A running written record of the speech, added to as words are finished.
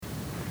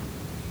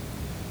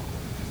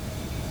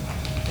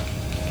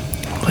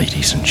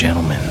Ladies and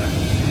gentlemen,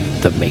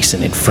 the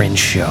Mason and Friends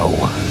Show.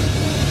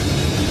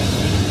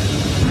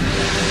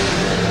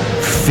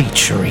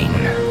 Featuring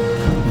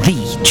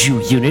the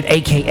Jew Unit,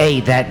 aka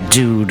that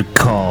dude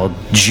called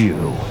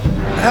Jew.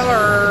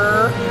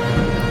 Hello.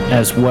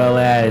 As well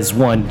as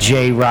one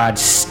J. Rod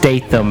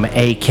Statham,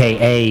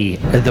 aka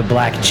the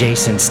Black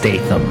Jason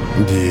Statham.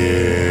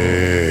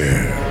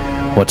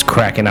 Yeah. What's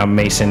cracking? I'm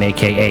Mason,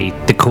 aka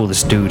the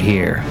coolest dude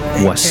here.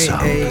 What's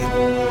up?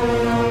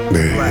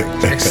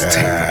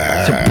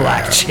 The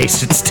Black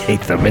Jason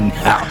Statham in the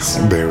house.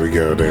 There we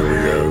go.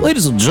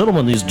 Ladies and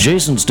gentlemen, this is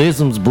Jason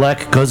Statham's black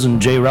cousin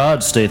J.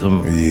 Rod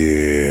Statham.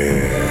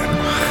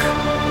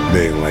 Yeah.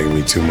 They didn't like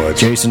me too much.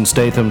 Jason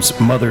Statham's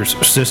mother's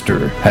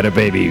sister had a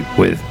baby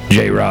with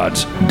J.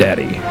 Rod's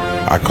daddy.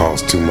 I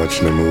cost too much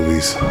in the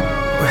movies.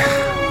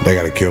 They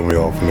gotta kill me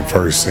off in the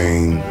first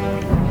scene.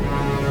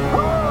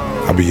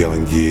 I'll be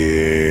yelling,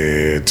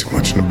 yeah, too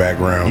much in the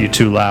background. You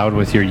too loud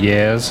with your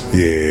yes?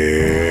 Yeah.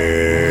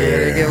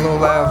 Yeah, they get a little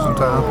loud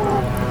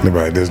sometimes.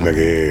 Nobody, this nigga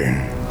here.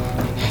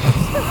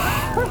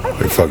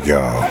 Hey, fuck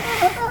y'all.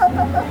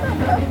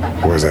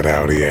 Where's that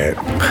Audi at?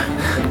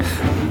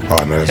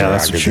 Oh, no, that's Yeah,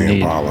 that's what you the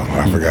need. Impala.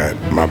 I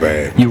forgot. My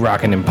bad. You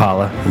rockin'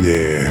 Impala.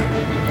 Yeah.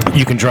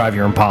 You can drive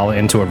your Impala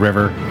into a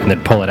river and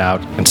then pull it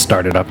out and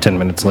start it up 10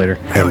 minutes later.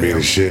 Him being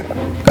the shit.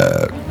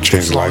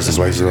 Change the license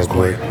plates real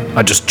quick.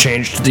 I just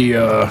changed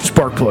the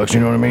spark plugs, you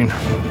know what I mean?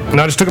 And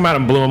I just took them out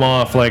and blew them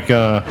off like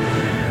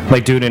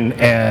dude in,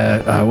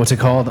 what's it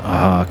called?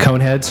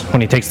 Coneheads,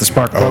 when he takes the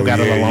spark plug out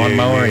of the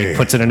lawnmower and he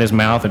puts it in his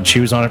mouth and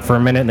chews on it for a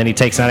minute and then he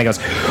takes it out and he goes,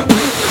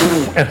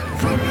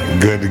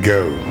 Good to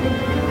go.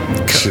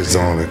 Shit's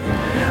on it.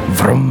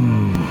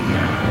 vroom.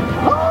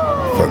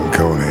 Fucking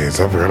Coneheads.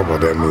 I forgot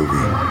about that movie.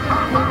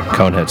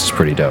 Coneheads is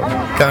pretty dope.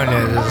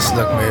 Conehead is a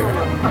slick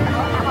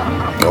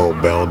movie. Old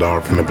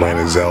Beldar from the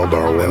planet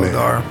Zeldar, wasn't it?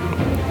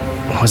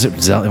 Beldar. Was it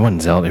Zel? It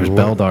wasn't Zel. It was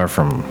Beldar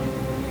from.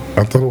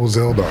 I thought it was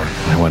Zeldar.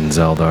 It wasn't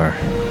Zeldar.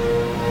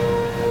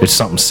 It's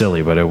something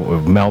silly, but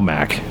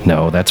Melmac.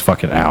 No, that's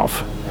fucking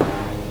Alf.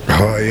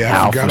 Oh, yeah, I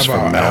Alf forgot was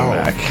from about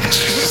Alf.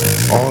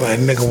 Melmac. All that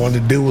nigga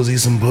wanted to do was eat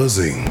some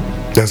pussy.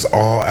 That's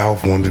all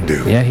Alf wanted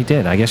to do. Yeah, he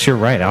did. I guess you're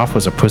right. Alf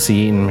was a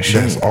pussy-eating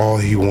machine. That's all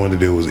he wanted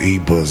to do was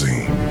eat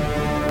pussy.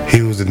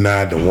 He was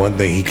denied the one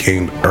thing he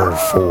came to Earth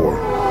for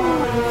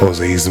was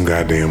to eat some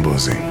goddamn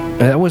pussy.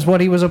 That was what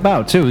he was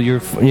about too. You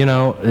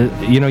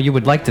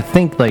would like to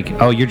think like,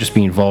 oh, you're just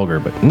being vulgar,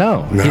 but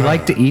no, he Nah.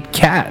 liked to eat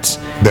cats.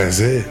 That's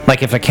it.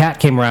 Like if a cat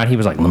came around, he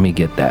was like, let me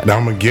get that. Now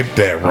I'm gonna get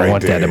that right I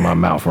want there. that in my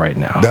mouth right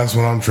now. That's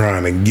what I'm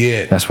trying to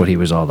get. That's what he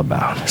was all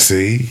about.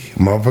 See,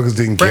 motherfuckers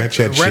didn't catch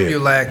that shit.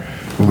 Remulac.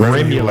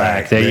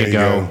 Remulac. There you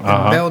go.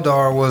 Uh-huh.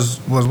 Beldar was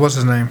what's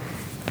his name?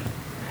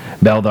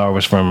 Beldar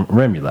was from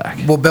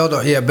Remulac. Well,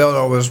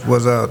 Beldar was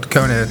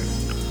Conehead.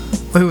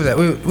 Who was that?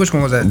 Which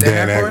one was that?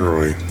 Dan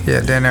Aykroyd.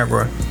 Yeah, Dan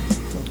Aykroyd.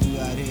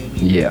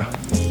 Yeah.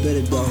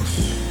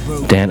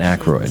 Dan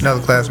Aykroyd.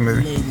 Another class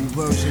movie.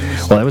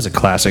 Well, that was a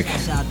classic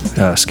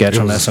sketch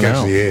on was a sketch,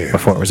 SNL yeah.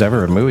 before it was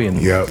ever a movie.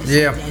 And Yep.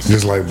 Yeah.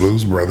 Just like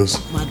Blues Brothers.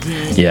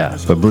 yeah,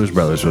 but Blues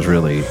Brothers was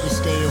really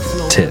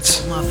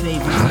tits.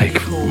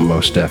 Like,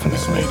 most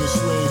definitely.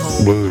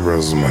 Blues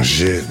Brothers is my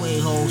shit.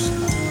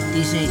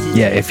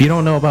 Yeah, if you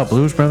don't know about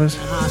Blues Brothers,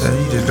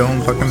 You just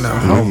don't fucking know.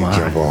 oh my.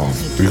 Jump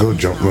off. You go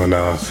jump on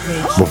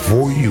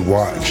before you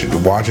watch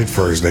it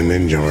first and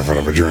then jump in front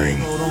of a train.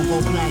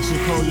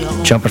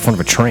 Jump in front of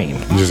a train.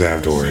 Just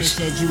afterwards.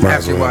 Might as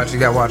After you well. watch, you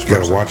gotta watch You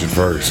gotta first. watch it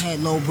first. I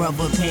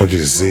want you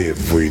to see it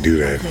before you do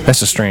that.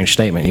 That's a strange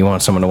statement. You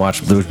want someone to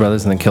watch Blues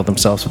Brothers and then kill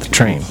themselves with a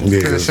train. Yeah,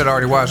 Because I should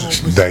already watch it.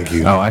 thank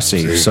you. Oh, I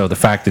see. So the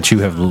fact that you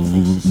have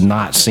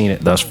not seen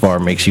it thus far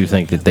makes you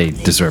think that they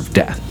deserve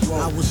death.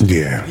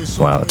 Yeah.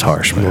 Wow, that's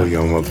harsh, Little man.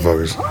 young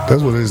motherfuckers.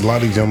 That's what it is. A lot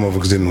of these young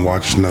motherfuckers didn't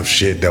watch enough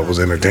shit that was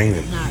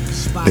entertaining.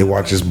 They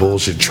watch this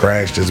bullshit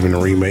trash that's been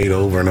remade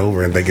over and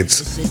over and think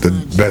it's the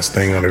best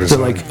thing under the They're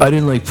sun. like, I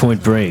didn't like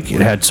Point Break.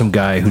 It had some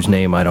guy whose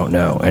name I don't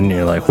know. And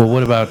you're like, well,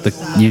 what about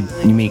you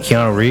mean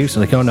Keanu Reeves?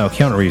 Like, oh no,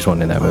 Keanu Reeves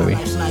wasn't in that movie.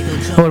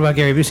 What about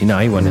Gary Busey? No,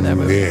 he wasn't in that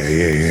movie.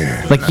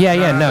 Yeah. Like,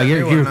 no,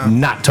 you're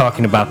not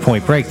talking about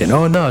Point Break then.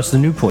 Oh no, it's the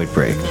new Point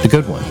Break, the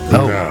good one.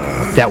 Oh,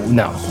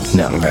 Nah.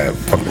 no. That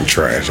fucking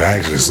trash. I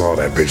actually saw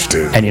that bitch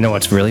too. And you know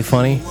what's really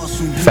funny?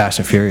 Fast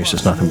and Furious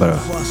is nothing but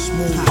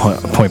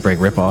a Point Break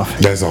ripoff.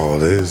 That's all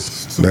it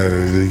is.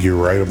 You're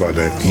right about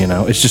that. You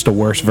know, it's just a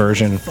worse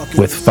version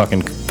with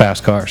fucking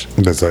fast cars.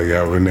 That's all you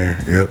got in there.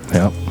 Yep.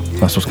 Yep,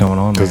 that's what's going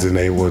on. Because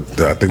Man.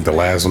 then I think the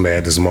last one they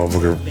had this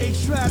motherfucker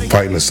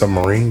fighting a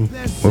submarine.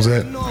 What was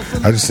that?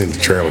 I just seen the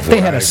trailer for it.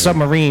 They had a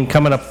submarine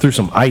coming up through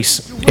some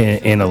ice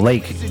in a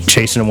lake,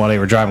 chasing them while they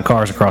were driving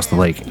cars across the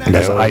lake. And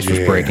as the Hell ice was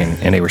yeah. breaking,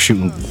 and they were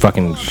shooting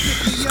fucking.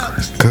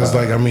 Because,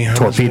 how much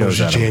torpedoes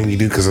more at shit 'em. can you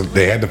do? Because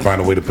they had to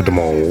find a way to put them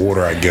on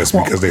water, I guess,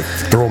 because they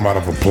throw them out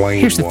of a plane.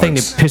 Here's the thing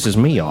that once. pisses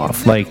me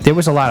off. Like, there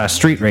was a lot of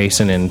street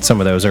racing in some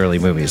of those early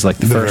movies. Like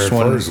the very first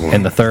one first one.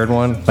 and the third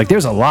one. Like,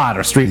 there's a lot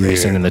of street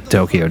racing in the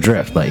Tokyo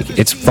Drift. Like,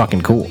 it's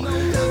fucking cool.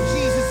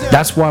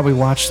 That's why we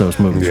watch those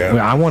movies. Yeah.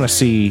 I want to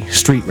see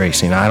street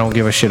racing. I don't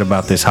give a shit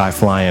about this high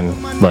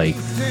flying, like,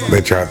 They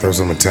try to throw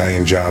some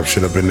Italian job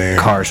shit up in there.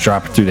 cars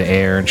dropping through the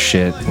air and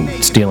shit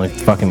and stealing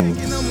fucking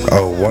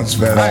Oh, once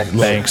Fast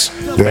banks.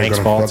 they're Banks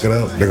gonna vaults. fuck it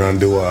up. They're gonna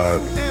do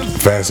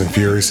Fast and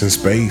Furious in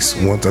space.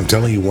 Once I'm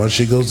telling you, once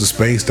she goes to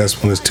space,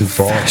 that's when it's too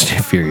far. Fast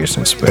and Furious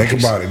in space.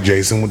 Think about it.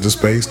 Jason went to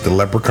space. The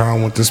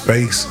Leprechaun went to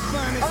space.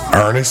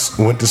 Ernest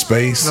went to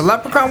space. The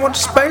Leprechaun went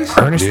to space?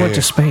 Ernest went Yeah.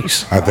 to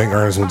space. I think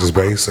Ernest went to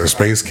space or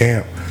space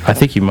camp. I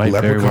think you might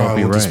very well Leprechaun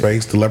be went to right.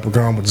 space. The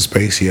Leprechaun went to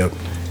space. Yep.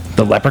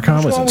 The Leprechaun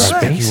was in wrong with that? I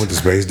think he space. went to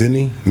space, didn't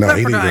he? No, he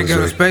Leprechaun didn't ain't go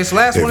to space.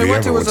 Last If one he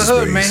went to ever was the to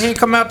hood, man. space. He ain't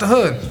come out the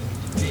hood.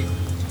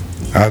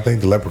 I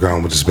think the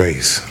Leprechaun went to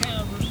space.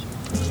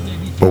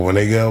 But when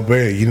they got up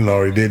there, you didn't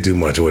already did too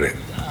much with it.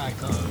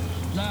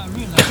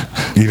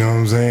 You know what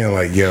I'm saying?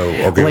 Like, yo,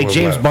 okay. Like what's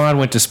James left? Bond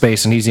went to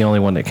space and he's the only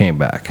one that came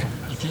back.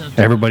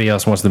 Everybody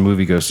else, once the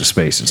movie goes to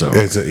space, it's over.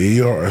 It's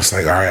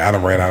like, all right, I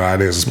done ran out of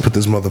ideas. Let's put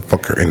this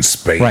motherfucker in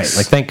space. Right.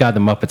 Like, thank God the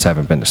Muppets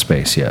haven't been to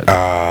space yet.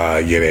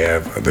 Yeah, they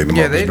have. I think the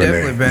Yeah, Muppets they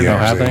definitely been Yeah, there. Oh,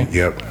 have I'm saying, they?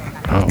 Yep.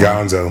 Oh.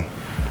 Gonzo.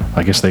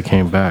 I guess they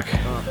came back.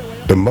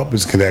 The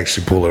Muppets can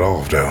actually pull it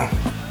off, though.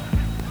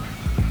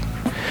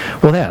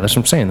 Well, yeah, that's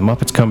what I'm saying. The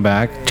Muppets come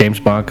back. James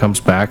Bond comes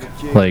back.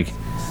 Like,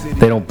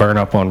 they don't burn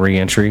up on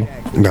re-entry.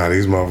 Nah,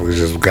 these motherfuckers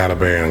just got up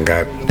there and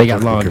got. They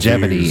got fucking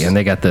longevity, confused. and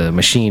they got the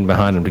machine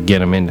behind them to get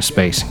them into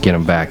space and get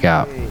them back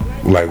out.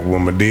 Like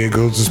when Medea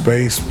goes to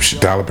space,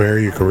 Tyler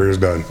Perry, your career's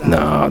done.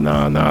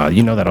 No.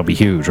 You know that'll be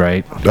huge,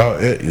 right? Oh,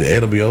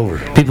 it'll be over.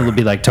 People would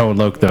be like Tone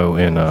Loc, though,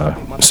 in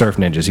Surf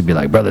Ninjas. He'd be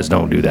like, brothers,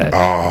 don't do that.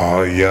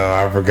 Oh,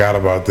 yeah, I forgot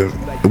about them.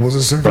 Was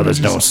it Surf Brothers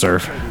Ninjas? don't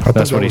surf. I thought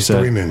That's that what he was said.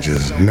 Three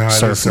Ninjas. No, it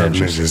Surf is Surf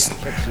Ninjas.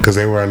 Ninjas. Because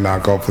they were a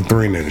knockoff of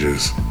Three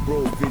Ninjas.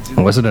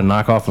 Was it a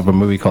knockoff of a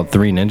movie called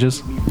Three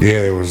Ninjas?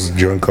 Yeah, there was a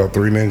joint called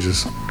Three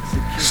Ninjas.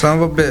 Son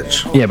of a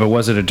bitch. Yeah, but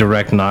was it a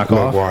direct Look,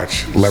 knockoff?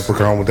 watch.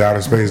 Leprechaun with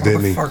outer space,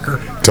 didn't he?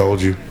 Motherfucker.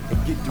 Told you.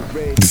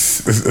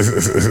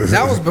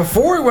 That was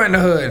before he went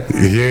in the hood.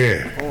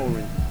 Yeah.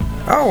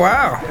 Oh,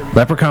 wow.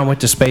 Leprechaun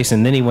went to space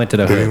and then he went to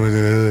the Then he hood. went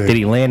to the hood. Did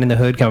he land in the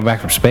hood coming back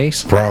from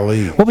space?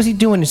 Probably. What was he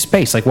doing in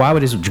space? Like, why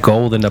would his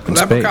gold end up in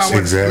Leprechaun, space?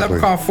 went, Exactly.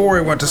 Leprechaun 4,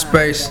 he went to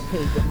space.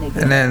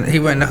 And then he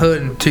went in the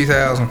hood in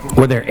 2000.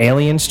 Were there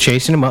aliens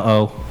chasing him?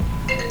 Uh-oh.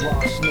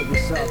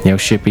 You know,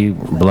 shit be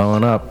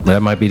blowing up.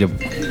 That might be the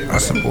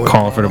That's the boy.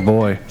 calling for the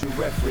boy.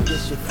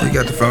 You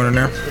got the phone in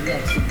there?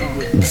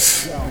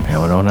 Yeah,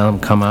 well, don't let him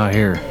come out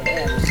here.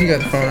 You got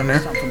the phone in there?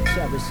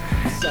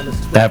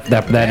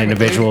 That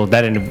individual,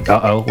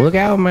 uh-oh. Look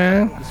out,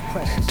 man.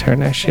 Turn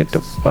that shit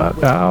the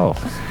fuck out.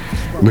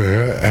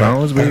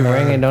 Phones be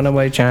ringing. Don't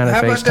nobody trying to How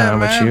about that, FaceTime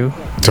with man? you.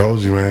 Told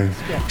you, man.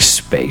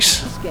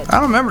 Space. I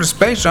don't remember the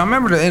space. I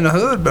remember the in the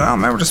hood, but I don't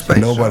remember the space.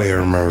 Nobody ever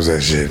remembers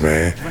that shit,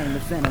 man.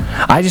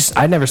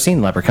 I never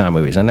seen Leprechaun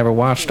movies. I never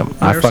watched them.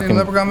 Never seen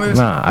Leprechaun movies?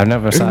 Nah, I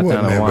never It sat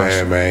wasn't down and that watched.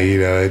 bad, man. You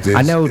know, it's,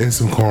 I know- it's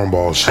some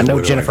cornball shit. I know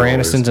with it, Jennifer like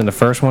always. Aniston's in the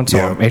first one, so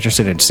Yeah. I'm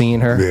interested in seeing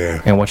her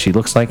Yeah. and what she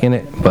looks like in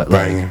it. But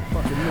like, Banging.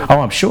 oh,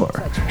 I'm sure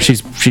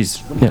she's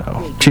she's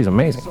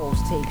amazing.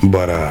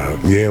 But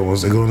yeah,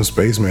 once they go into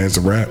space, man, it's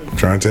a wrap. I'm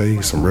trying to tell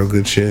you some real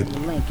good shit.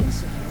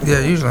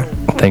 Yeah, usually.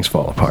 Things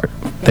fall apart.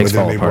 But Things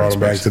then fall they apart. brought in him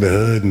back space. to the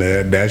hood,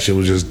 and that shit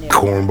was just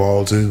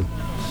cornball too.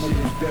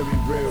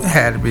 It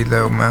had to be,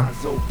 though, man.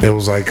 It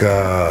was like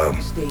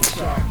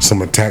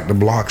some Attack the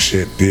Block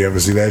shit. Do you ever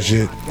see that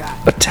shit?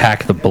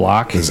 Attack the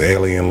Block. This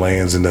alien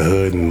lands in the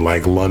hood in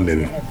like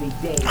London.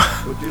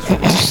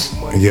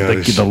 Yeah,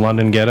 The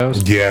London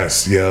ghettos.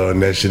 yes, yo,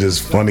 and that shit is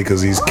funny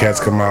because these cats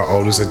come out.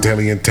 Oh, this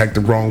Italian attacked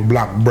the wrong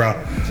block, bruh.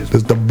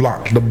 This the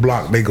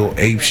block. They go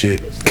ape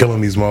shit,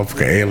 killing these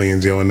motherfucking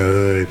aliens, yo, in the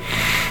hood.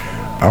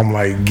 I'm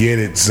like, get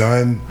it,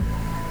 son.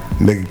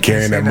 Nigga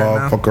carrying that Say that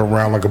now. motherfucker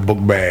around like a book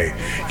bag.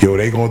 Yo,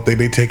 they gonna think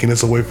they taking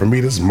this away from me.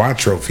 This is my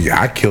trophy.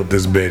 I killed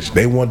this bitch.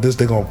 They want this.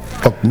 They gonna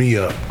fuck me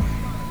up.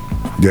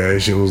 Yeah,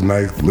 that shit was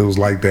nice. It was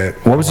like that.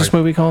 What was this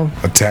movie called?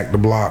 Attack the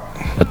Block.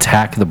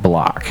 Attack the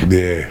Block.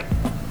 Yeah.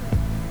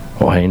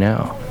 Oh, hey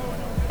now.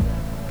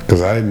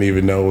 Because I didn't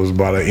even know it was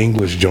about an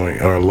English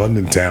joint or a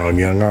London town,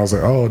 young. I was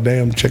like, oh,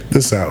 damn, check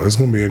this out. It's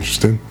going to be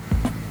interesting.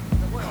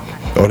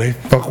 Oh, they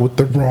fuck with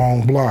the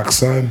wrong block,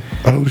 son.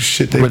 Oh,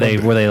 shit. Were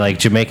they like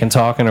Jamaican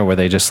talking, or were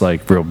they just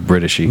like real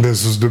Britishy?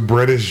 This was the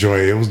British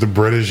joint. It was the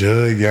British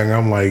hood, young.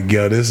 I'm like,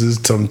 yo, this is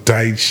some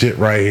tight shit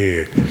right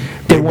here.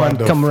 They about want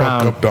to come fuck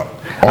around. up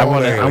the- I all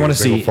want the to aliens.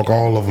 They see. gonna fuck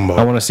all of them up.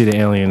 I want to see the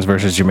aliens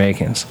versus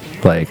Jamaicans.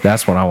 Like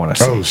that's what I want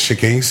to see. Oh shit!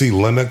 Can you see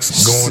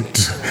Lennox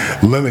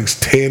Lennox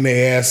tearing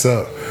their ass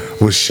up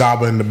with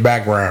Shaba in the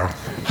background?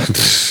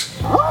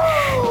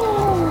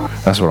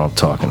 That's what I'm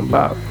talking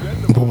about.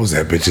 What was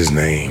that bitch's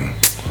name?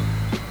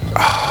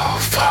 Oh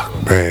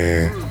fuck,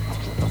 man.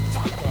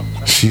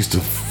 She used to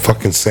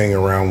fucking sing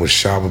around with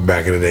Shaba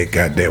back in the day.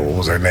 Goddamn, what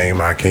was her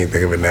name? I can't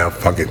think of it now.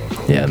 Fuck it.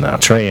 Yeah, no,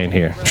 Trey ain't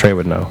here. Trey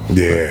would know.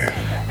 Yeah.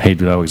 He'd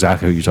know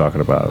exactly who you're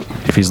talking about.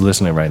 If he's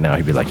listening right now,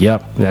 he'd be like,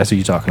 "Yep, that's who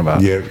you're talking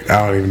about." Yeah,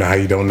 I don't even know how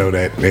you don't know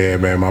that. Yeah,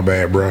 man, my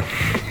bad, bro.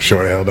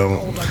 Sure the hell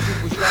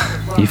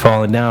don't. You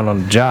falling down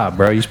on the job,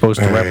 bro. You supposed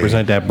to Hey.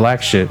 represent that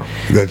black shit.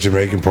 That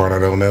Jamaican part I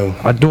don't know.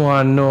 I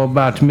don't know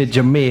about mid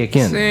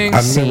Jamaican. Sing.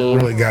 I've never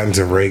really gotten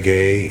into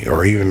reggae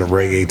or even the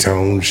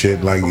reggaeton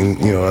shit like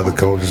other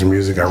cultures and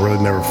music. I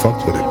really never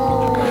fucked with it.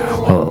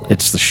 Well,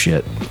 it's the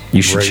shit.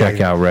 You should Reggae.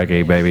 check out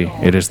reggae, baby.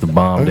 It is the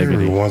bomb, Every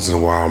diggity. once in a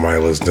while I might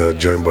listen to a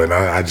joint, but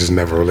I just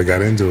never really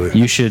got into it.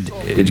 You should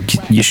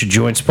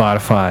join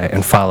Spotify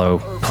and follow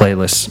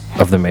playlists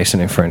of the Mason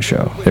and Friends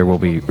show. There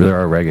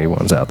are reggae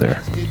ones out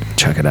there.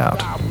 Check it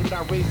out.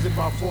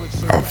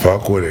 I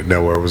fuck with it.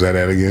 Now where was that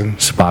at again?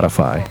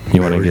 Spotify.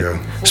 You want There to we get go.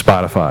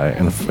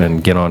 Spotify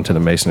and get onto the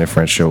Mason and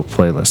Friends show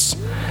playlists,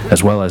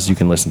 as well as you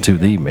can listen to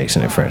the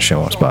Mason and Friends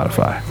show on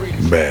Spotify.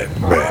 Bet.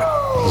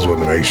 Just want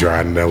to make sure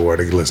I know where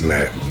to listen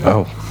at.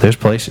 Oh, there's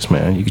places,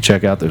 man. You can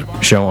check out the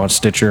show on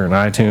Stitcher and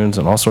iTunes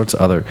and all sorts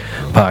of other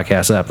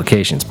podcast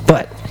applications.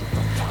 But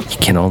you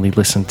can only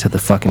listen to the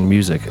fucking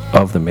music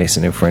of the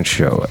Mason and Friends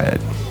show at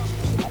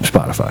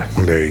Spotify,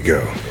 There you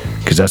go.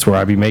 because that's where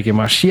I be making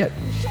my shit.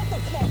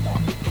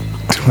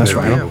 That's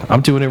right.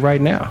 I'm doing it right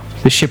now.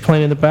 This shit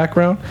playing in the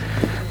background.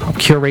 I'm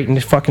curating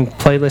this fucking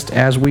playlist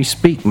as we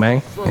speak,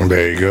 man.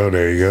 There you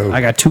go.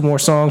 I got 2 more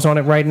songs on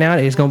it right now.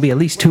 There's gonna be at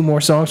least 2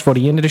 more songs for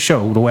the end of the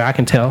show, the way I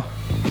can tell.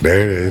 There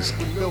it is.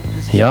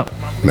 Yup.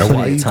 Now Plenty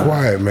why of you time.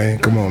 quiet, man?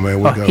 Come on, man. Oh,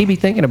 Wake up. he be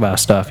thinking about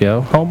stuff,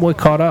 yo. Homeboy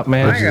caught up,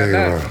 man. I ain't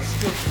got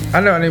that. I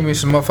know I need me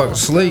some motherfucking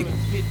sleep.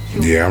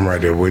 Yeah, I'm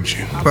right there with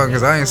you.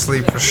 Because I ain't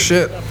sleep for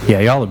shit. Yeah,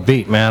 y'all are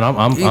beat, man.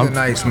 Either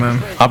nights,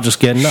 man. I'm just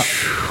getting up.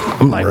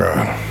 I'm like,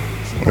 Bruh.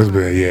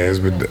 It's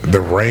been the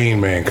rain,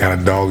 man, kind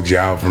of dogged you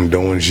out from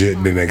doing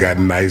shit. Then it got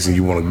nice and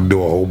you want to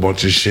do a whole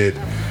bunch of shit.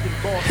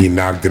 He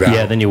knocked it out.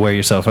 yeah, then you wear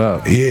yourself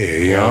out. Yeah,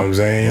 you know what I'm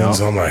saying? Yeah.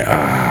 So I'm like,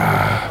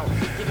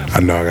 I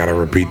know I gotta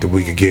repeat the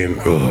week again.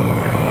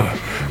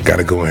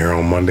 Gotta go in here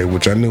on Monday,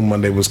 which I knew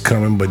Monday was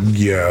coming, but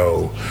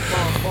yo,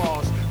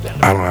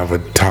 I don't have a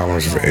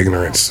tolerance for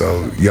ignorance.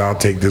 So y'all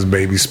take this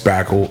baby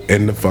spackle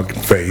in the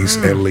fucking face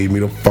and leave me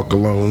the fuck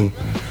alone.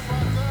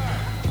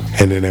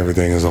 And then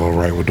everything is all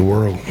right with the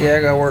world. Yeah,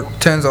 I got to work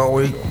 10s all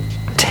week.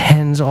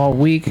 10s all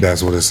week.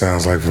 That's what it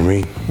sounds like for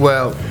me.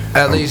 Well,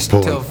 at least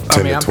pulling till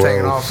 10 to I'm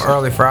taking 12s. off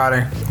early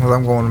Friday because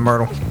I'm going to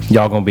Myrtle.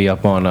 Y'all gonna be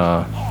up on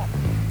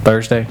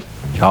Thursday?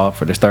 Y'all up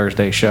for this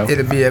Thursday show?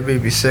 It'll be at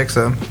BB6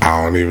 though.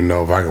 I don't even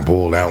know if I can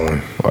pull that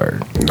one. Or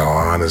In all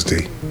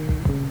honesty,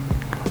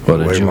 well,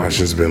 the the way Jew, my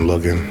shit's been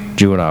looking.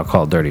 Jew and I'll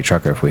call Dirty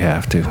Trucker if we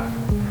have to.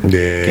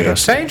 Get Yeah.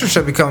 us. Danger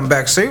should be coming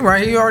back soon,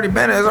 right? It's already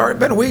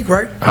been a week,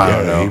 right? I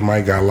don't Yeah, he know.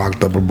 might got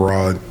locked up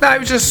abroad. Nah, he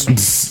was just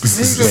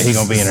Yeah, he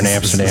gonna be in an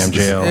Amsterdam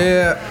jail.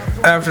 yeah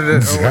after the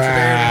what's the day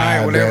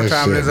tonight, whatever that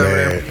time it is shit, over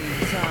there. man.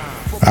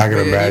 I can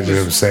Yeah, he imagine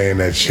was- him saying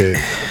that shit.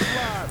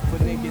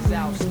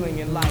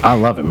 I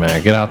love it,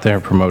 man. Get out there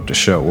and promote the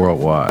show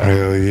worldwide.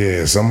 Hell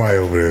yeah, somebody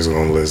over there is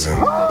gonna listen.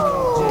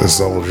 The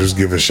soldiers,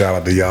 give a shout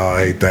out to y'all.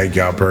 Hey, thank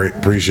y'all,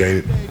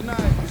 appreciate it.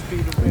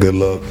 Good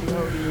luck.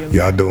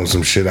 Y'all doing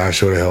some shit I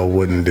sure the hell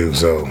wouldn't do.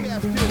 So,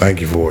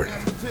 thank you for it.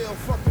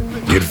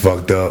 Get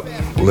fucked up,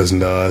 listen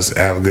to us,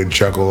 have a good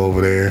chuckle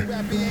over there.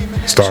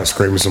 Start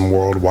screaming some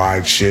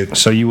worldwide shit.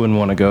 So you wouldn't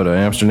want to go to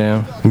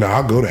Amsterdam? No,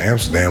 I'll go to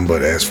Amsterdam,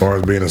 but as far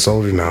as being a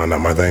soldier, no,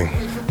 not my thing.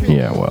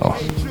 Yeah, well,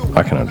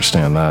 I can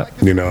understand that.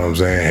 You know what I'm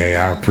saying? Hey,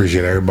 I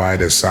appreciate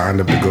everybody that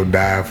signed up to go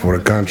die for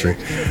the country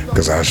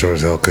because I sure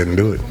as hell couldn't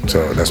do it.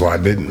 So that's why I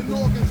didn't.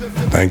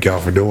 Thank y'all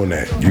for doing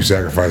that. You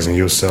sacrificing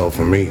yourself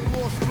for me.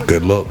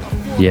 Good luck.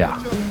 Yeah.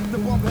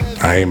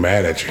 I ain't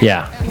mad at you.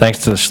 Yeah, thanks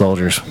to the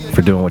soldiers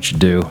for doing what you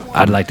do.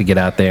 I'd like to get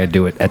out there and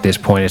do it at this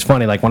point. It's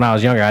funny, like when I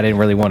was younger, I didn't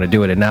really want to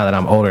do it, and now that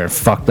I'm older and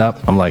fucked up,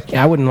 I'm like,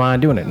 yeah, I wouldn't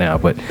mind doing it now.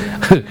 But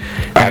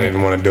I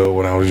didn't want to do it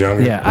when I was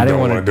younger. yeah, I didn't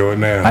want want to do it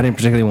now. I didn't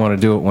particularly want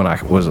to do it when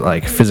I was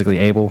like physically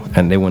able,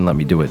 and they wouldn't let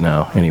me do it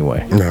now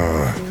anyway.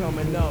 No.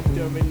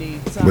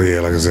 But yeah,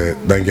 like I said,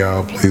 thank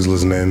y'all. Please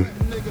listen in.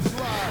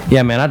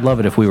 Yeah, man, I'd love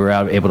it if we were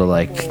able to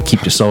like keep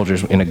the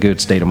soldiers in a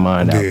good state of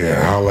mind out Yeah,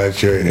 there. holla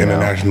at your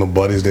international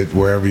buddies that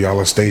wherever y'all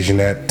are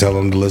stationed at, tell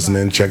them to listen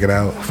in, check it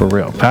out. For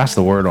real, pass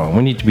the word on.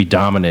 We need to be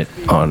dominant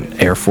on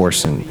Air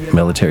Force and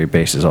military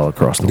bases all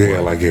across the Yeah,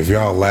 world. like if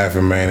y'all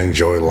laughing, man,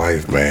 enjoy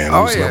life, man.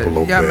 Oh Loosen up yeah, a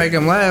little you gotta bit. make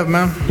him laugh,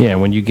 man. Yeah,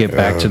 when you get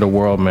back to the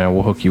world, man,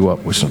 we'll hook you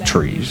up with some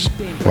trees.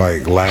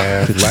 Like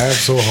laugh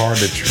so hard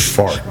that you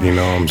fart. You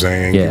know what I'm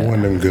saying? Yeah. Get one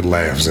of them good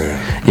laughs in.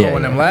 Yeah,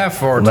 When them laugh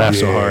for it. laugh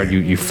so Yeah. hard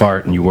you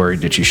fart and you worried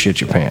that you shit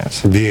your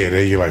pants. Yeah,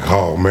 then you're like,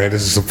 oh man,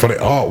 this is so funny.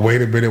 Oh,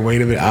 wait a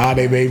minute. Ah,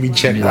 they made me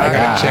check. You're like, I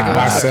gotta check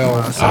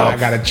myself. I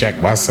gotta check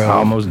I myself.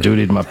 almost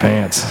duded my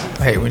pants.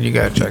 Hey, when you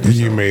gotta check.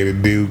 You made a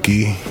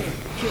dookie.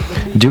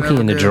 Dookie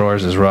in the good.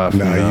 drawers is rough.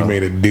 Nah, you know? you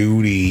made a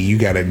duty. You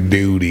got a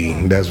duty.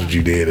 That's what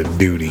you did, a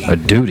duty. a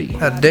duty.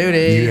 A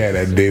duty. You had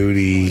a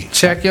duty.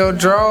 Check your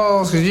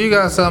drawers, cause you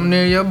got something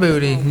near your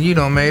booty. You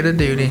done made a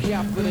duty.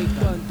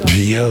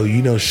 Yo,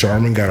 you know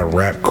Charmin got a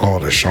rap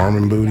called a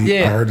Charmin booty?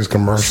 Yeah. I heard this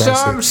commercial. I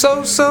Charmin,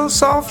 said, so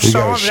soft. He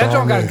got a Charmin. That joint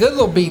got a Charmin. good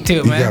little beat to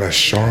it, he man. got a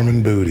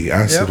Charmin booty.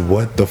 I said,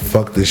 what the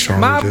fuck did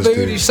Charmin My just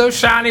booty do? so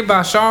shiny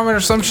by Charmin or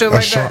some shit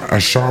like that. A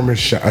Charmin, a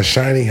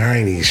shiny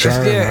hiney,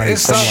 Charmin yeah, hiney,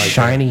 it's something like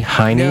Shiny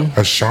hiney. Yep.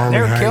 that. A Charmin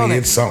They're killing hiney, it.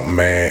 it's something,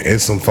 man.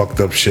 It's some fucked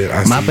up shit.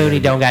 My booty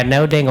don't got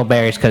no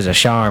dingleberries because of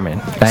Charmin.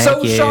 Thank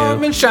So you.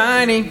 Charmin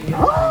shiny,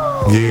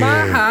 my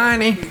Yeah,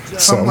 hiney.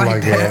 something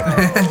like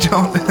that. That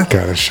joint.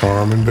 Got a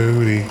Charmin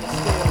booty.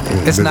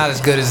 It's not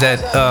as good as that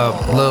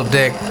Lil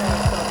Dick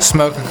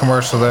smoking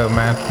commercial though,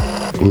 man.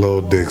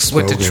 Little dick With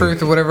smoking. the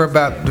truth or whatever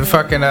about the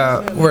fucking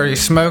where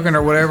he's smoking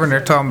or whatever, and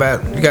they're talking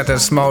about you got that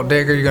small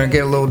dick or you're gonna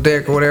get a little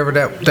dick or whatever.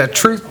 That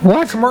truth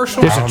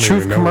commercial. There's I a don't truth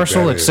even know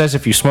commercial what that that is. says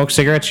if you smoke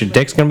cigarettes, your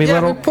dick's gonna be Yeah,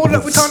 little. we pulled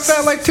up. We talked about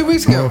it like 2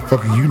 weeks ago.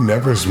 Motherfucker, you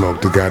never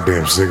smoked a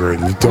goddamn cigarette.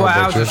 You talk Well, I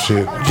about was your just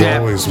shit. You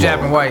always smoke.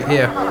 jabbing white.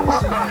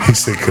 Yeah, He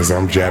said, because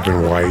I'm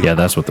jabbing white. Yeah,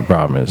 that's what the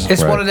problem is.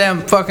 it's right. one of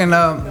them fucking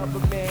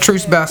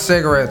truths about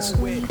cigarettes.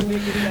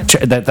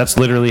 That's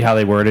literally how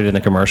they word it in the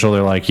commercial.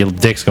 They're like, your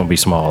dick's gonna be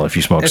small if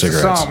you smoke It's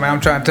cigarettes. a song, man.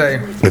 I'm trying to tell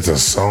you. It's a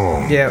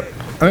song. Yeah,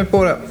 let me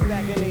pull it up.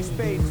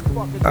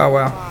 Oh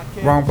wow,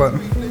 wrong button.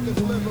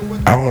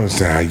 I don't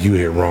understand how you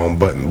hit wrong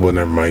button. Well,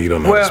 never mind. You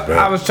don't know how to Well, spell.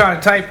 I was trying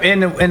to type in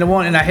the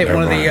one, and I hit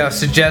one of the Never mind.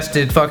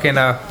 suggested fucking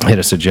Hit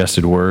a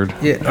suggested word.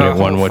 yeah, and it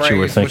won whole what you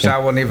were phrase, thinking. which I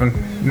wasn't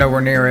even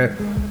nowhere near it.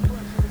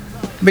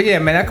 But yeah,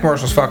 man, that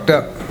commercial's fucked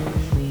up.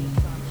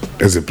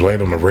 Is it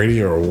played on the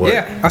radio or what?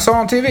 Yeah, I saw it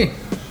on TV.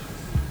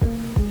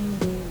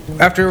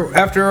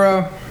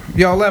 After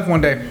y'all left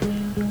one day,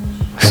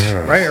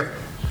 right here.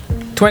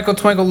 Twinkle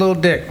twinkle little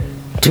dick.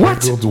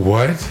 Twinkled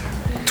what?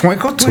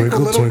 Twinkle twinkle Twinkle,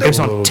 little twinkle. It dick. was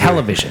on Little dick.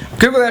 television.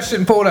 Google that shit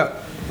and pull it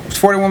up. It's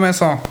a 41-minute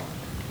song.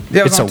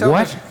 Yeah, it was It's on a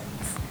what? television.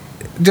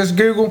 Just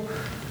Google.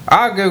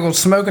 I googled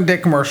smoking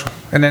dick commercial,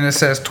 and then it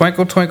says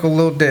twinkle twinkle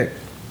little dick.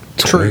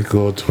 Truth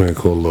Twinkle,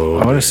 twinkle,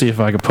 little. I want to see if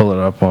I can pull it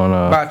up on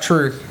by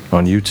Truth.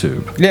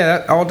 YouTube. Yeah,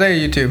 that all day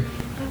YouTube.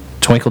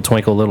 Twinkle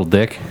twinkle little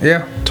dick.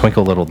 Yeah.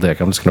 Twinkle little dick.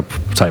 I'm just gonna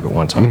type it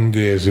one time.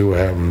 Yeah, see what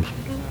happens.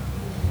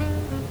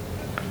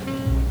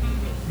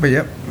 But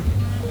yep.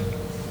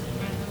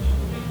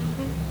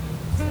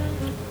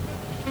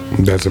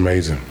 That's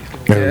amazing.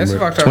 Yeah, it's a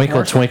fucked up Twinkle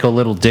commercial. twinkle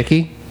little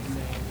dicky.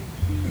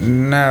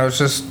 No, it's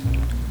just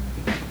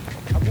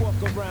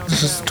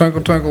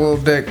twinkle twinkle little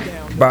dick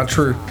by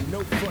Truth.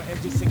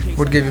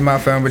 Would give you my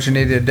phone, but you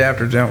need the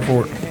adapter jump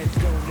for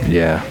it.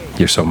 Yeah,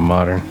 you're so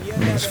modern.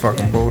 It's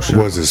fucking bullshit.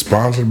 Was it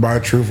sponsored by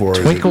Truth or is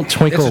Twinkle it?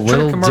 twinkle It's a Truth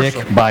little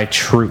commercial. dick by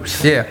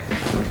Truth. Yeah.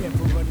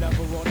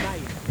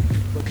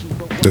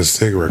 The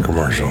cigarette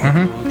commercial?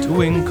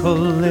 Twinkle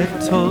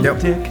little Yep.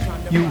 dick,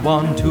 you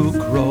want to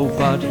grow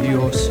but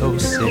you're so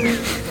sick.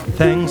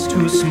 Thanks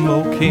to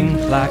smoking,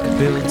 plaque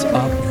builds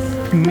up,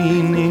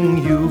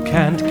 meaning you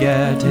can't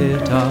get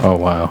it up. Oh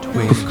wow.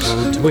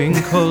 Twinkle,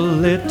 twinkle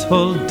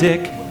little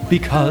dick,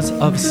 because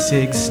of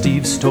Sig,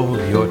 Steve stole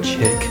your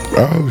chick.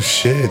 Oh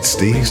shit,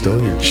 Steve stole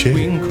your chick.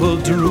 Twinkle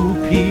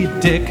droopy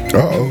dick,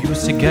 Uh-oh. you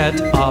used to get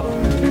up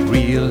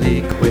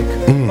really quick.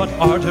 But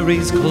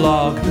arteries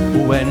clog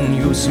when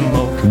you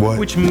smoke, What?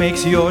 which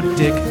makes your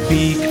dick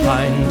be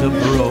kinda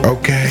broke.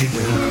 Okay.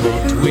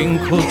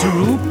 Twinkle, twinkle,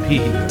 droopy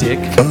dick.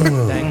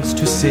 Thanks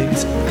to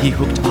Sigs, he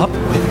hooked up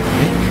with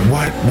Nick.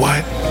 What?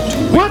 What?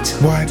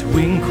 What?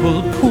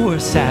 Twinkle, poor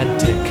sad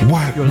dick.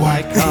 What? You're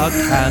What? like a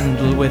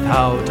candle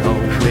without a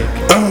wick.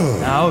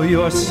 Now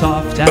you're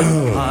soft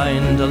and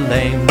kinda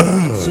lame.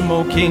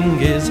 Smoking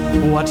is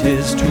what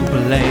is to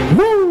blame.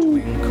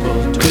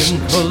 Twinkle,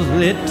 twinkle,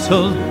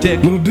 little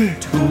dick. Little dick.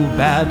 Too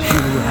bad you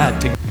had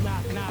to.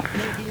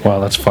 Wow,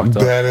 that's fucked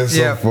up. That is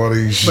Yeah. some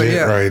funny But shit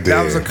yeah, right there.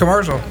 that was a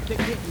commercial.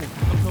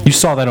 You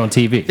saw that on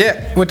TV.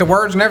 Yeah, with the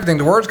words and everything.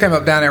 The words came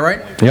up down there, right?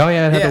 Oh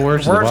yeah, it had the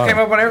words. at the Words came bottom.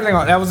 up on everything.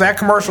 That was that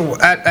commercial.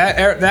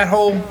 That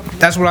whole.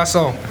 That's what I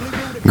saw.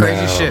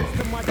 Crazy Now, shit.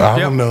 I Yep.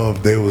 don't know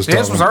if they was This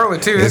talking, was early,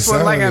 too. This it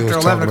wasn't like sounded after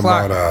was 11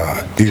 talking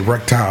o'clock. About,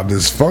 erectile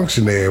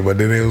dysfunction there, but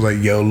then it was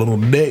like, yo, little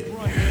dick.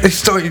 They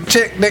stole your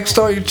chick. Nick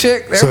stole your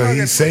chick. They're So fucking-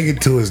 he's saying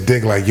to his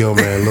dick like, yo,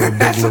 man, little dick,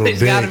 That's what little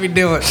he's got to be dick.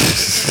 doing.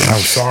 I'm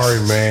sorry,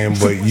 man,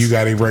 but you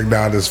got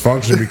erectile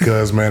dysfunction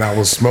because, man, I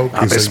was smoking.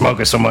 I've been so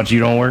smoking so much you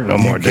don't work no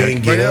You more, can't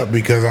dick. get up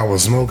because I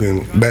was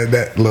smoking.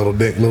 That little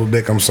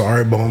dick, I'm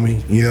sorry,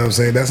 homie. You know what I'm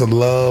saying? That's a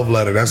love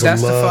letter. That's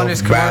That's a the love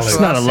funniest ballad. commercial. It's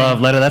not a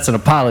love letter. That's an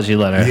apology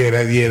letter.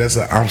 That's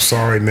a I'm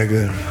sorry,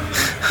 nigga.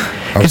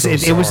 I'm Because so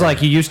it was sorry.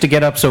 like you used to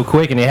get up so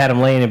quick, and you had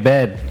him laying in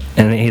bed,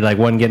 and he like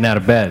wasn't getting out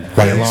of bed. Like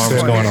The he alarm was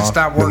said, going nigga, off.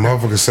 stop The working.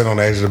 motherfucker sit on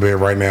the edge of the bed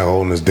right now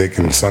holding his dick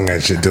and sung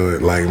that shit to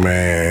it like,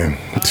 man,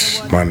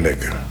 my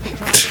nigga.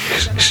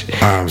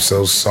 I'm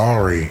so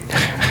sorry.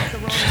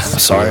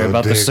 Sorry Little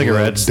about the dick,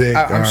 cigarettes. little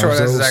dick, I'm sure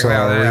that's exactly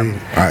how that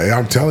happened.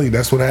 I'm telling you,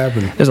 that's what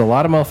happened. There's a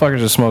lot of motherfuckers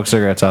that smoke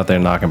cigarettes out there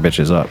knocking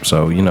bitches up.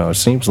 So, you know, it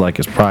seems like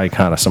it's probably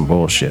kind of some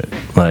bullshit.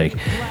 Like,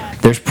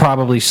 there's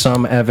probably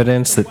some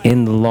evidence that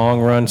in the long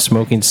run,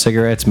 smoking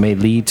cigarettes may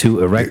lead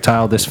to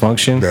erectile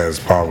dysfunction. That's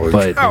probably.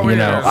 But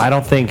I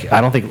don't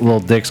think Lil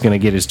Dick's gonna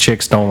get his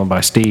chick stolen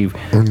by Steve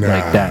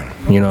like that.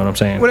 You know what I'm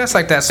saying? Well, that's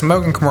like that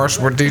smoking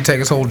commercial where dude take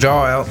his whole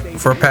jaw out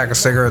for a pack of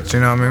cigarettes. You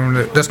know what I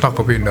mean? That's not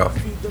gonna be enough.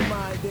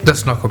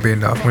 That's not gonna be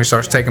enough when he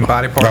starts taking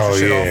body parts and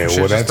shit off and shit,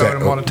 well, just throwing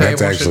them on the table.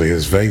 that's actually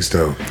his face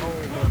though.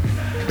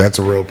 That's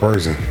a real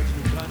person.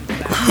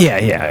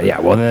 Yeah.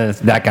 Well, then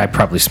that guy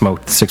probably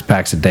smoked 6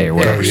 packs a day or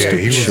whatever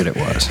stupid shit it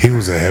was. He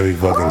was a heavy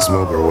fucking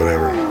smoker or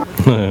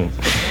whatever.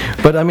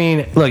 But I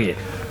mean, look,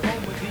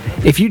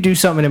 if you do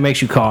something that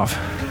makes you cough,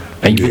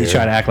 and you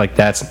try to act like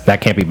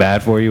that can't be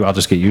bad for you, I'll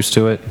just get used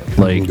to it.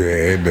 Like,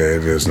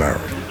 it's not.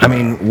 I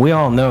mean, we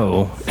all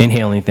know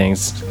inhaling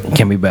things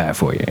can be bad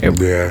for you.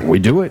 We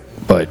do it,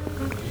 but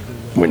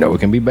we know it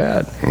can be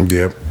bad.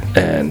 Yep.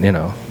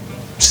 And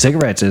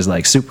cigarettes is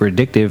like super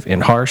addictive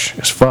and harsh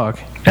as fuck,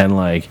 and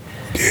like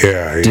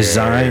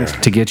designed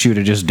to get you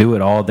to just do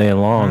it all day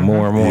long,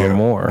 more and more and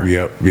more.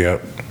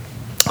 Yep.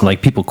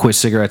 Like, people quit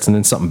cigarettes and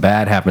then something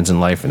bad happens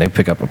in life and they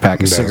pick up a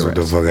pack of cigarettes.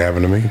 That's what the fuck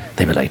happened to me.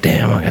 They be like,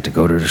 damn, I got to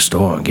go to the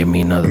store and get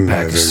me another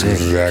pack of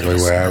cigarettes. That's exactly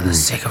what happened.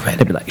 Cigarette.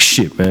 They be like,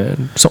 shit,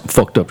 man, something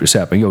fucked up just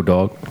happened. Yo,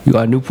 dog, you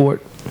got a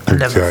Newport? I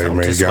never felt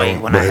this way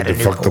when I had a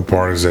the fucked up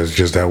part is that's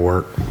just at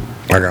work.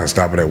 I gotta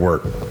stop it at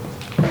work.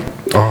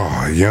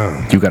 Oh,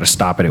 young. You gotta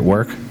stop it at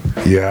work?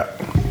 Yeah.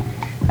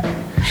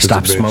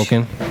 Stop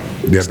smoking?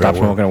 Yep, Stop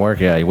smoking at work?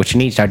 Yeah. What you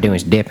need to start doing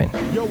is dipping.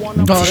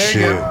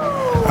 Shit.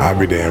 I'll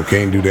be damn.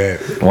 Can't do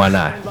that. Why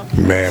not?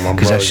 Man, my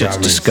brother that shit's got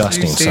me.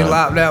 disgusting, son.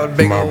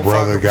 My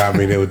brother got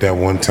me there with that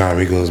one time.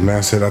 He goes, man,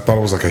 I said, I thought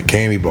it was like a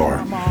candy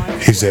bar.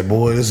 He said,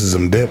 boy, this is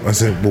some dip. I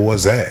said, but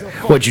what's that?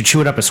 What, you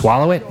chew it up and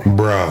swallow it?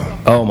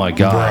 Bruh. Oh, my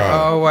God.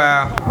 Bruh. Oh,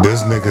 wow.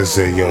 This nigga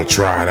said, yo,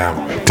 try it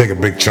out. Take a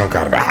big chunk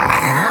out of it.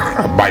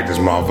 I bite this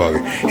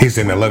motherfucker. He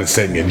said, now let it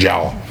set in your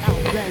jaw.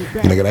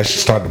 Nigga, that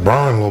shit start to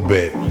burn a little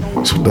bit.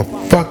 So what the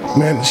fuck,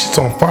 man? This shit's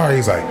on fire.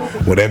 He's like,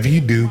 whatever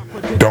you do,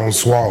 don't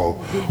swallow.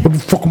 What the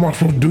fuck am I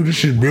supposed to do? This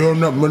shit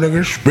building up, my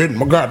nigga. Spit in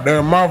my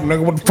goddamn mouth,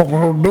 nigga. What the fuck am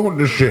I supposed to do with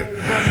this shit?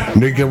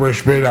 Nigga, get ready to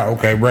spit it out.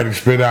 Okay, ready to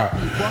spit it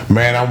out.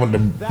 Man, I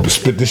went to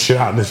spit this shit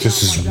out, and it's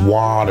just this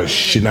wad of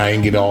shit, and I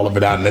ain't get all of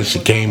it out, and that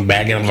shit came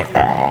back, and I was like,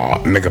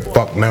 oh, nigga,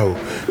 fuck no.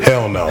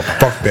 Hell no.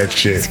 Fuck that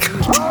shit.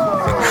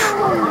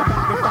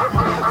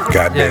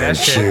 Goddamn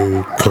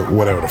shoe,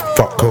 whatever the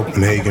fuck,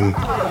 Copenhagen.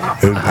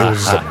 It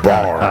was just a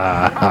bar.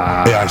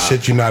 Yeah, I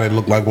shit you not, it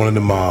looked like one of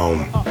them.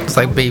 It's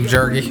like beef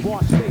jerky.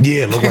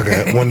 Yeah, it looked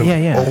like one of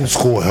them old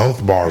school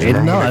health bars. It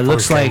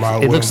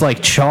looks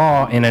like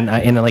Chaw in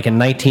like a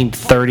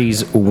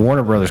 1930s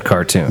Warner Brothers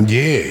cartoon.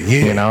 Yeah.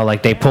 You know,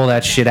 like they pull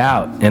that shit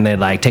out and they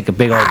like take a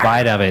big old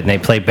bite of it and they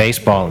play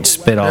baseball and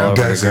spit all over the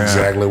ground. That's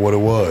exactly what it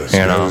was.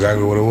 That's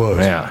exactly what it was.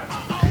 Yeah.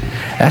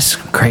 That's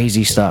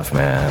crazy stuff,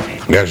 man.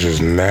 That's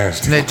just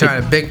nasty. They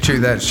trying to big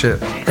chew that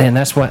shit. And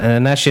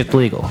that shit's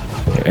legal.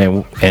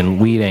 And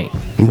weed ain't.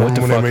 What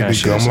the fuck? When they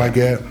make the gum like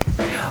that?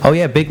 Oh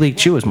yeah, Big League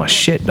Chew is my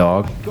shit,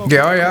 dog.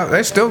 Yeah,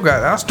 they still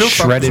got. I still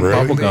shredded fuck with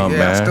bubble gum,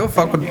 man. I still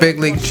fuck with Big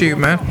League Chew,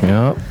 man.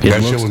 Yep.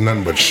 That shit was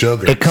nothing but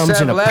sugar. It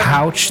comes in a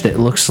pouch that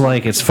looks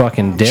like it's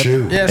fucking dip.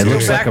 Yeah, it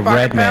looks like a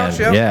Red Man. Pouch,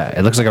 yep. Yeah,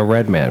 it looks like a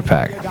Red Man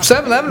pack.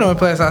 7-Eleven, the only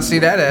place I see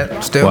that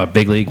at still. What,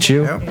 Big League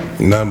Chew? Yep.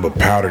 Nothing but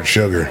powdered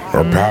sugar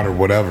or powdered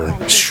whatever.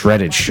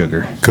 Shredded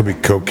sugar. Could be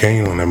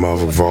cocaine on that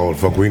motherfucker for all the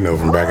fuck we know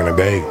from back in the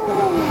day.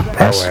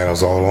 Power had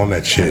us all on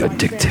that shit.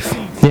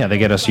 Addictive. Yeah, they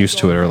get us used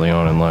to it early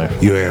on in life.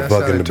 You had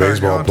fucking the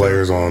baseball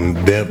players on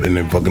dip, and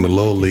then fucking the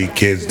little league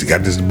kids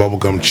got this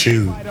bubblegum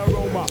chew.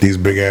 These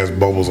big ass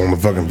bubbles on the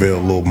fucking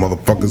field, little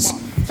motherfuckers.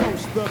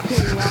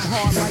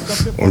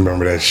 I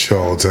remember that shit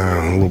all the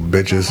time, little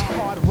bitches.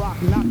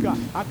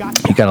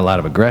 You got a lot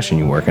of aggression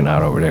you working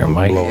out over there,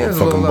 Mike. Blowing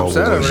fucking bubbles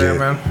and shit.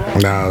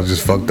 Nah, I was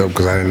just fucked up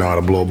because I didn't know how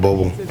to blow a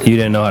bubble. You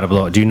didn't know how to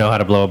blow it. Do you know how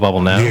to blow a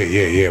bubble now?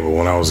 Yeah. But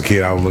when I was a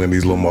kid, I was looking at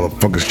these little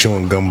motherfuckers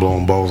chewing gum,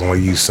 blowing bubbles. I'm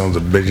like, you sons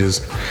of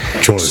bitches,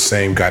 chewing the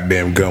same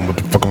goddamn gum. What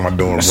the fuck am I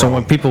doing So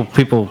wrong? when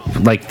people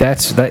like that,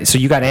 so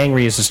you got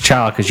angry as a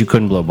child because you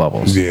couldn't blow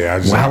bubbles.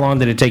 Yeah. How long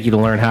did it take you to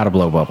learn how to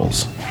blow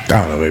bubbles? I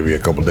don't know, maybe a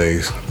couple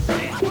days.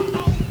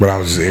 But I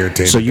was just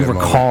irritated. So you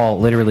recall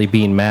literally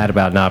being mad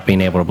about not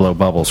being able to blow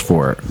bubbles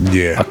for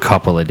a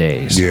couple of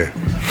days. Yeah.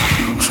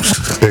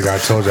 Think I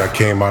told you I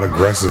came out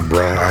aggressive,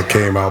 bro. I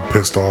came out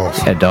pissed off.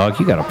 Yeah, dog,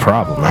 you got a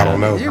problem, man. I don't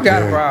know. You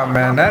got a problem,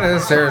 man. That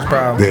is a serious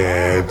problem.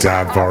 Yeah,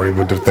 I've already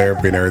went to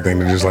therapy and everything.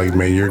 They're just like,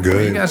 man, you're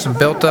good. You got some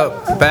built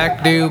up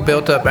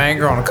built up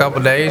anger on a couple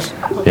of days.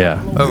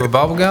 Yeah. Over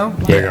bubble gum?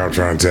 Think I'm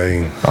trying to tell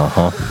you.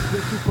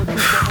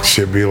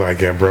 Should be like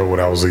that, bro. When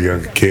I was a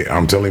young kid,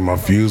 I'm telling you, my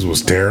fuse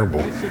was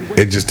terrible.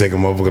 It just take a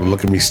motherfucker to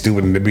look at me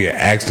stupid and there'd be an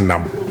accident.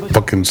 I'm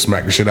fucking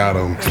smack the shit out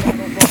of him.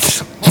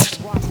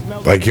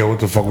 Like, yo, what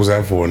the fuck was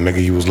that for? Nigga,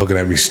 he was looking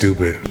at me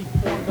stupid.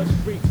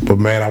 But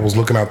man, I was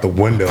looking out the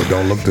window.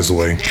 Don't look this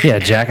way. Yeah,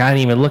 Jack, I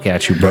didn't even look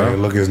at you, bro.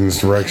 Look in this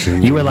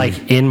direction. You were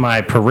like in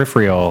my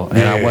peripheral,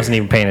 and I wasn't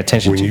even paying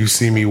attention to you. When you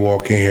see me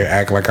walk in here,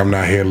 act like I'm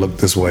not here. Look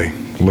this way.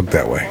 Look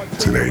that way.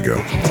 See, there you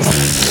go.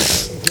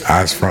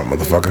 Eyes front,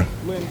 motherfucker.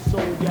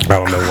 I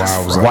don't know why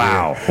I was like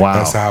Wow, that. wow.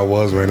 That's how I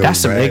was, man. It That's was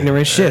some bad.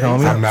 ignorant shit,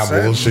 homie. I'm not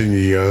bullshitting you,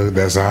 yo.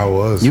 That's how I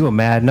was. You a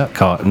mad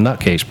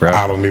nutcase, bro.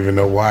 I don't even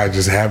know why. It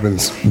just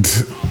happens.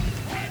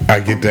 I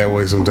get that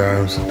way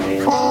sometimes.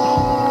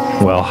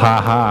 Well,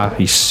 ha,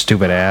 you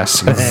stupid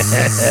ass.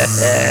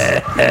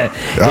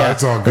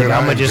 It's all good.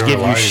 I'm gonna just give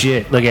you life.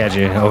 shit. Look at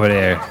you over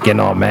there, getting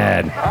all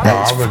mad.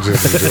 I'm gonna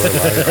just enjoy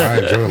life. I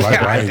enjoy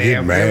life. I ain't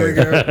getting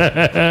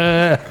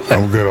mad.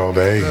 I'm good all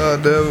day.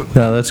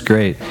 No, that's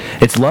great.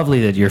 It's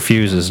lovely that your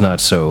fuse is not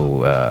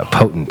so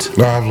potent.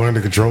 No, I've learned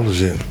to control the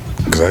shit.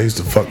 Cause I used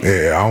to fuck.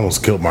 Yeah, I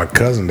almost killed my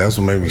cousin. That's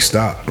what made me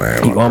stop,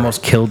 man. You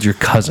almost killed your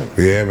cousin.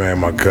 Yeah, man.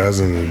 My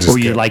cousin just. Were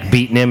you kept- like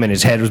beating him and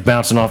his head was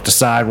bouncing off the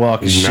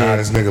sidewalk and Nah, shit?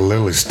 this nigga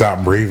literally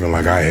stopped breathing.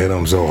 Like I hit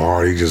him so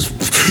hard, he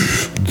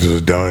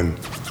just done.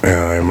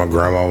 And my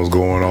grandma was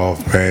going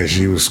off, man.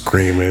 She was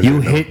screaming.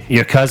 You hit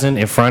your cousin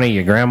in front of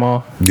your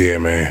grandma? Yeah,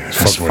 man.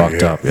 That's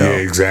fucked up, yo. Yeah,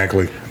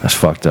 exactly. That's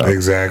fucked up.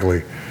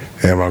 Exactly.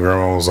 And my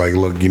grandma was like,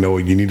 "Look, you know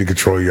what? You need to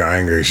control your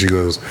anger." She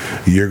goes,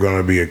 "You're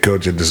gonna be a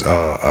coach at this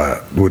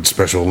with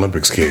Special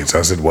Olympics kids."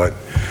 I said, "What?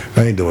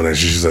 I ain't doing that."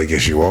 She's like,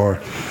 "Yes, you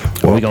are."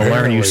 Well, we gonna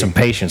learn you apparently, some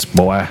patience,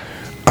 boy.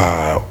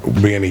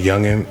 being a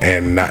youngin'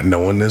 and not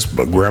knowing this,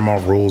 but grandma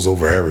rules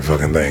over every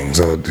fucking thing.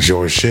 So she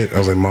always shit. I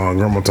was like, Mom,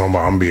 grandma talking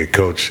about I'm gonna be a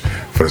coach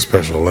for the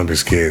Special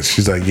Olympics kids.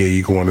 She's like, yeah,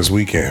 you going this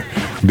weekend.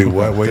 Do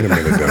what? Wait a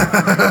minute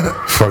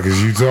though. Fuck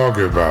is you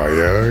talking about,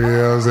 yo? You know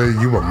what I'm saying?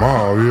 You my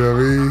mom, you know what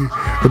I mean?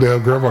 What the hell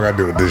grandma got to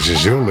do with this shit?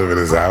 She don't live in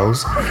this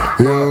house.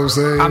 You know what I'm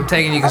saying? I'm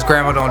taking you because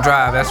grandma don't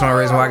drive. That's the only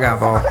reason why I got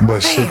involved.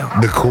 But shit,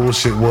 the cool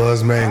shit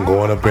was, man,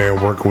 going up there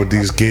and working with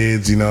these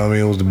kids, you know what I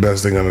mean? It was the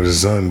best thing under the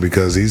sun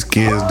because these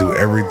kids do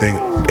everything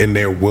in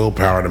their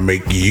willpower to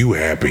make you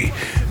happy.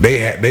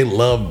 They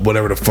love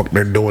whatever the fuck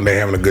they're doing. They're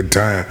having a good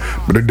time,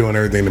 but they're doing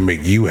everything to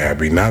make you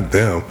happy, not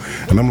them.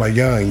 And I'm like,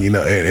 young, you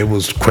know, and it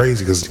was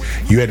crazy because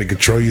you had to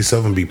control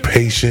yourself and be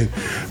patient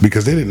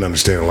because they didn't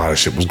understand a lot of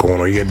shit was going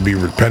on. You had to be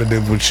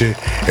repetitive with shit,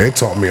 and it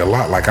taught me a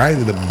lot. Like, I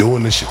ended up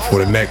doing this shit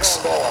for the next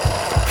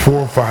 4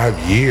 or 5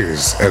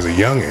 years as a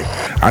youngin'.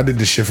 I did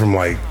this shit from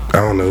like, I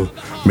don't know,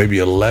 maybe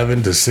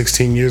 11 to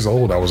 16 years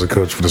old. I was a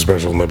coach for the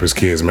Special Olympics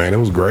kids, man. It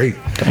was great.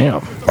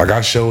 Damn. Like, I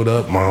showed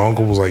up, my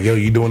uncle was like, yo,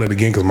 you doing it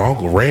again? Because my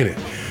uncle ran it.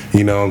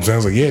 You know what I'm saying? I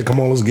was like, yeah,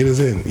 come on, let's get us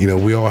in. You know,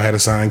 we all had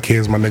assigned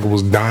kids. My nigga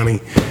was Donnie.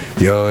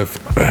 Yo,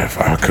 if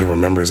I could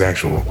remember his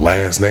actual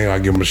last name,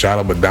 I'd give him a shout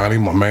out. But Donnie,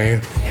 my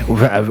man.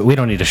 We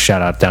don't need to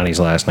shout out Donnie's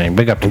last name.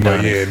 Big up to But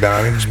Donnie. yeah,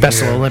 Donnie.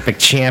 Special yeah. Olympic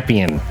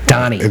champion,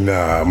 Donnie. And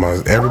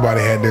everybody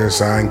had their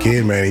assigned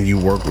kid, man, and you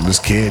work with this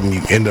kid, and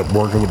you end up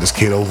working with this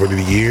kid over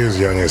the years,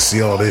 young, and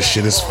see all this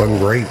shit is fucking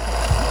great.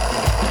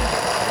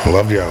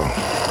 Love y'all.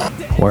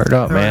 Word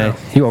up, man.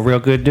 You a real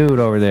good dude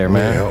over there,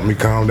 Man, man. helped me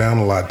calm down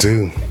a lot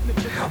too.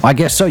 I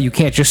guess so. You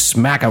can't just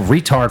smack a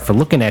retard for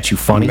looking at you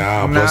funny.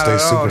 Nah, plus they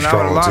super Not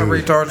strong a lot too. of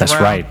retards That's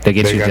around. right. They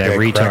get They you got that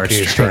retard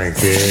crackhead strength.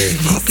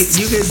 strength.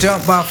 Yeah. You get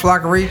jumped by a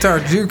flock of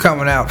retards. You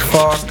coming out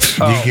fucked.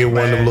 You get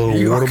one of them little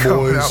You water coming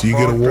boys. out You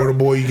get a fucked water up.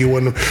 boy. You get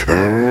one of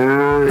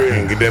them.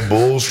 And get that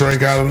bull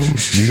strength out of them.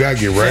 You gotta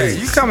get Yeah, ready.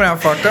 you coming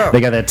out fucked up.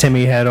 They got that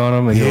Timmy head on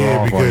them and you're Yeah,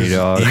 off on you, because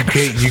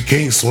dog. you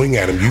can't swing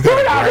at them. You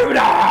gotta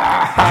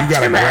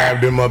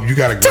grab them up. You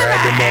gotta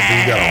grab them up and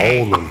you gotta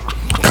hold them.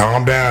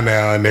 Calm down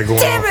now, and they're going.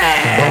 And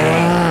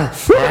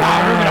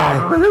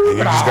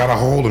you just gotta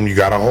hold them. You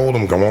gotta hold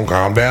them. Come on,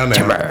 calm down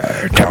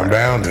now. Calm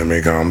down,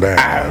 Timmy. Calm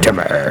down.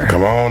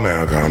 Come on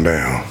now, calm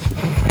down.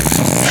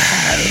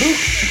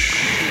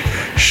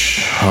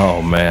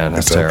 Oh, man.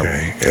 That's It's terrible.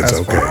 okay. It's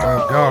okay.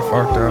 Y'all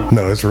fucked up.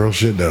 No, it's real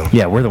shit though.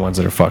 Yeah, we're the ones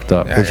that are fucked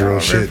up. It's real yeah,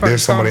 shit. fucking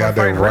There's somebody out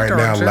there talking right about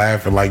now retard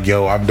laughing like,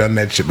 yo, I've done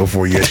that shit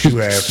before. Yes, you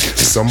have.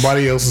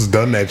 Somebody else has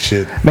done that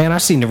shit. Man, I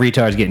seen the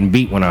retards getting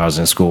beat when I was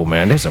in school,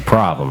 man. There's a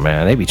problem,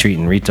 man. They be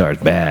treating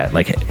retards bad.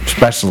 Like,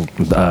 special,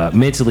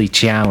 mentally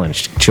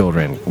challenged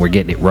children were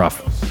getting it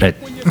rough at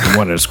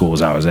one of the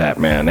schools I was at,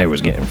 man. They was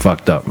getting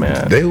fucked up,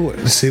 man. They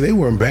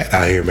weren't bad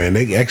out here, man.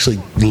 They actually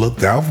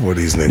looked out for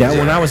these niggas. Yeah,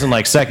 when I was in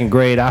like second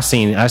grade, I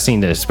seen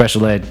the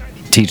special ed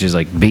teachers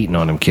like beating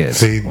on them kids.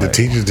 See, the Like,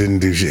 teachers didn't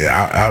do shit.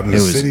 Out in the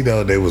It was- city,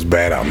 though, they was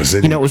bad out in the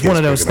city. you know, it was Kids one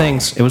of those picking on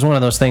things. It was one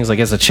of those things. Like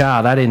as a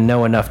child, I didn't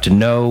know enough to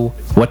know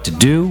what to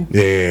do.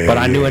 Yeah, But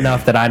I knew yeah.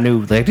 enough that I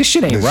knew like this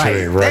shit ain't This shit right.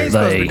 ain't right. They ain't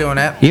supposed to be Like, doing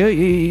that.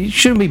 You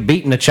shouldn't be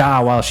beating a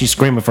child while she's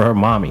screaming for her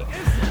mommy.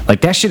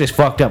 Like that shit is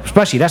fucked up.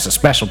 Especially that's a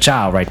special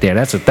child right there.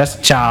 That's a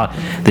child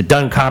that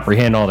doesn't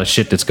comprehend all the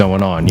shit that's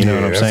going on. You know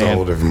what I'm that's a saying?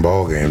 whole different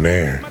ball game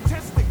there.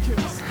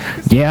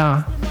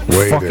 Yeah.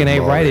 Way Fucking different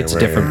ain't ball right. game, It's a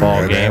right? different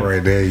ball That game.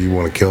 right there, you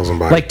want to kill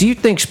somebody. Like, do you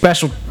think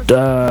special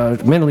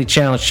mentally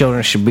challenged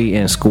children should be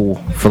in school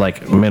for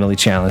like mentally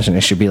challenged, and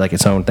it should be like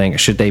its own thing, or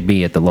should they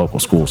be at the local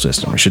school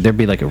system, or should there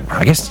be like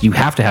I guess you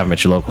have to have them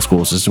at your local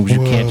school system because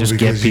you can't just get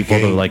because you people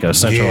to can't- like a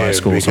centralized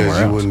school because somewhere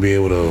you else. wouldn't be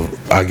able to,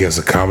 I guess,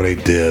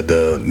 accommodate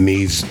the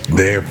needs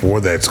there for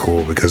that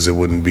school because there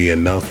wouldn't be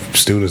enough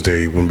students there.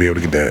 You wouldn't be able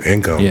to get that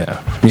income.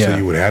 Yeah, So yeah.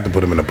 you would have to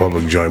put them in a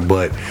public joint.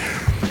 But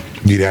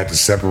you'd have to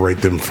separate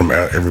them from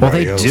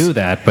everybody else. Well, they do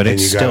that, but And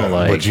it's you still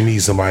like. But you need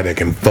somebody that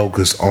can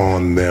focus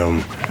on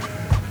them,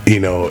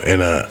 in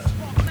a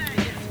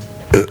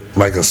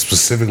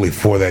specifically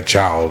for that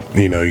child.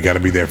 You got to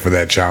be there for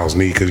that child's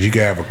need, because you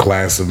can have a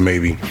class of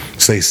maybe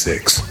say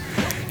 6.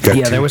 Got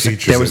Yeah, two there was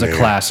teachers a in there.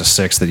 class of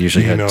 6 that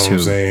usually You had know what I'm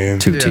saying?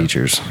 two Yeah.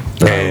 teachers.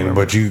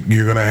 But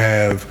you're gonna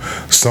have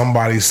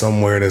somebody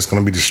somewhere that's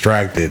gonna be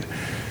distracted,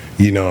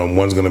 and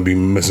one's gonna be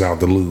missing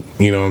out the loop.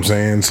 You know what I'm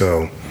saying?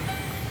 So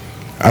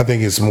I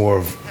think it's more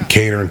of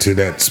catering to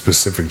that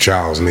specific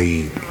child's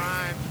need.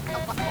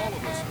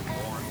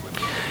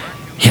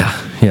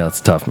 Yeah,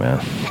 it's tough, man.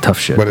 Tough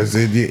shit. But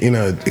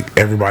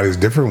everybody's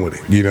different with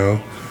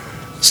it.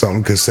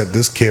 Something could set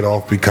this kid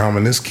off, be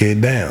calming this kid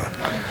down.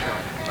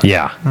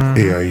 Yeah.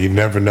 You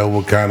never know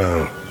what kind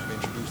of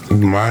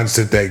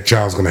mindset that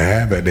child's gonna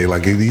have that day.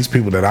 Like these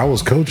people that I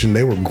was coaching,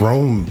 they were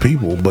grown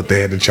people, but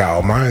they had the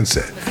child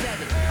mindset.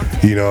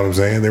 You know what I'm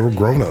saying? They were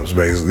grown-ups,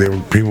 basically. They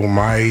were people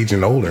my age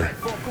and older,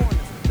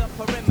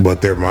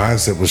 but their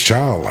mindset was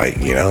childlike.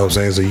 You know what I'm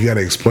saying? So you got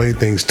to explain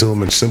things to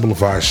them and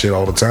simplify shit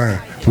all the time,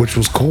 which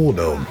was cool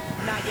though,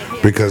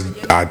 because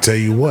I tell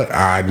you what,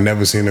 I'd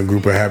never seen a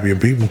group of happier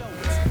people.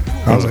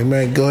 I was like,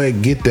 man, go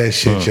ahead, get that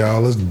shit,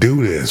 y'all. Let's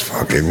do this.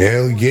 Fucking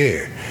hell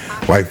yeah.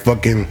 Like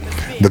fucking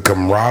the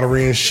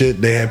camaraderie and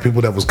shit. They had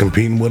people that was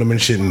competing with them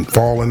and shit and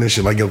falling and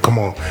shit. Like, yo, come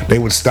on. They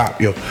would stop,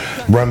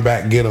 run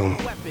back, get him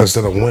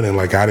instead of winning.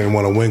 Like, I didn't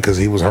want to win because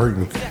he was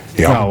hurting.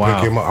 Yeah, I'm gonna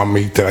pick him up. I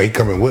mean, he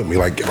coming with me.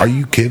 Like, are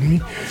you kidding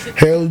me?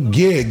 Hell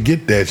yeah,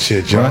 get that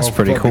shit, y'all. Well, that's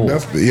pretty cool.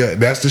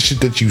 That's the shit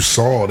that you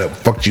saw that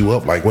fucked you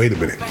up. Like, wait a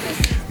minute.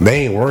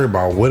 They ain't worried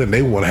about winning.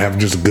 They want to have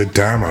just a good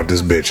time out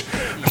this bitch.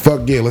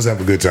 Fuck yeah, let's have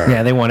a good time.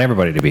 Yeah, they want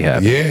everybody to be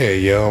happy.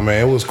 Yeah,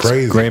 man, it was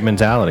crazy. Great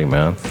mentality,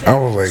 man. I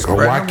was like,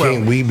 why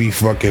can't we be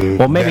fucking?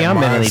 Well, maybe that I'm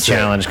mentally mindset?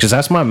 challenged because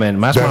that's my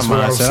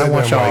mindset. I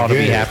want I'm y'all like, to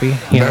be yeah. happy.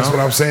 That's what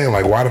I'm saying.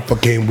 Like, why the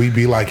fuck can't we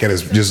be like that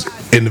as just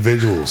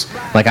individuals?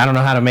 Like, I don't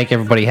know how to make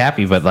everybody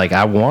happy, but like,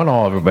 I want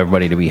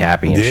everybody to be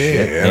happy and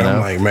shit. And I'm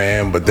like,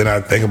 man, but then I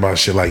think about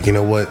shit like, you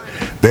know what?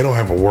 They don't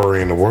have a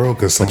worry in the world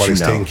because somebody's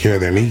taking care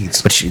of their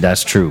needs. But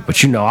that's true.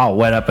 But I'll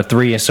wet up a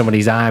 3 in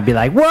somebody's eye and be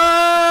like,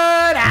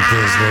 what?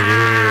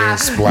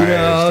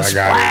 Splash,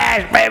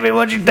 splash, baby.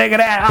 What you think of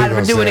that? I'm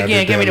gonna do it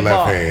again. Give me the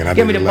ball.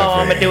 Give me the ball.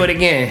 I'm gonna do it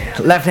again.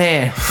 Left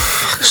hand.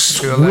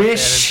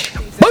 Swish.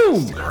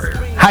 Boom.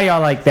 How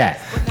y'all like that?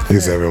 He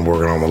said, I've been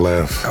working on my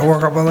left. I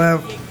work up my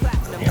left.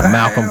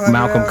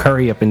 Malcolm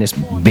Curry up in this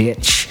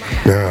bitch.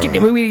 Yeah.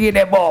 Get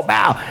that ball,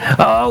 bow.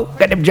 Oh,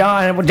 got them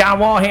John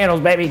Wall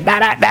handles, baby.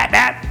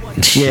 That.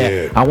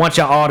 Shit. Yeah, I want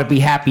y'all all to be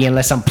happy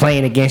unless I'm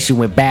playing against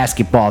you in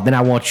basketball. Then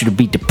I want you to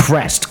be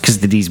depressed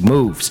because of these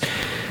moves.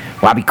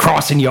 Well, I'll be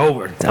crossing you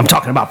over. I'm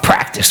talking about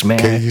practice, man.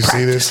 Can you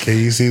see this? Can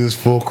you see this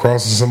fool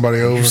crossing somebody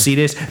over? You see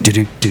this?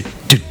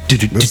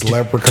 This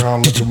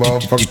leprechaun looking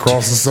motherfucker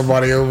crossing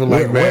somebody over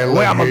like, man,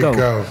 where I'm look, gonna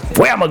here go? he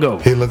go. Where I'm gonna go?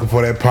 He looking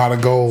for that pot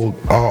of gold.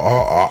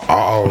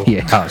 Oh.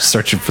 Yeah, I was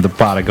searching for the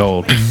pot of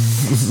gold.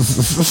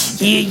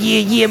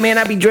 yeah, man.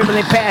 I be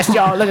dribbling past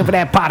y'all looking for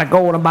that pot of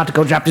gold. I'm about to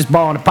go drop this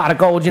ball in the pot of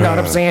gold. You know what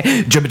I'm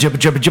saying? Dribble.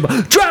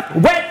 Drop,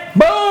 wet,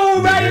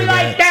 boom, right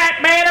like that,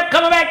 man. I'm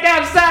coming back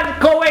down the side of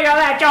the court. Wait,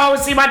 y'all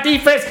always see my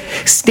defense.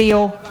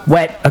 Still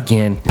wet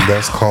again.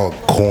 That's called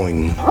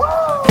coin.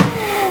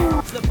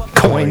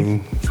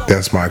 Coin.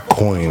 That's my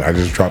coin. I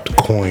just dropped a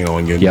coin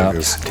on your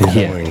niggas.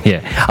 Coin.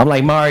 Yeah. I'm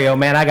like Mario,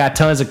 man. I got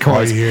tons of All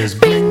coins. you hear is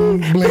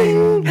bling,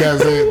 bling.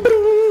 That's it.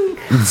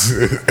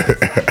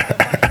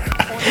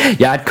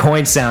 Yeah, I'd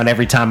coin sound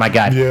every time I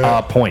got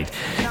a point.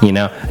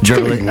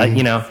 Dribble,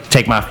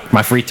 take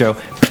my free throw.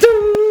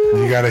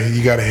 You gotta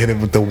hit it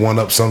with the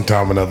 1-up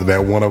sometime or another.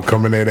 That 1-up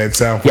coming there, that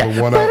sound for the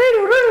 1-up.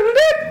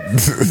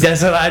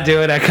 That's what I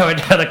do, and I come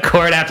down the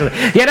court after.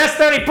 That's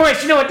 30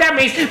 points. You know what that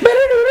means?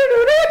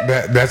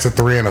 That's a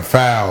 3 and a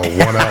foul.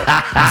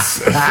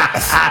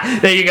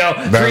 1-up. There you go.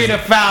 3 and a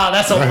foul.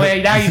 That's a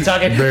way. Now you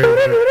talking.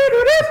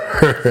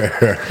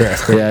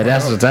 Yeah,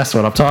 that's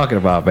what I'm talking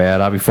about,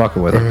 man. I'll be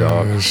fucking with him,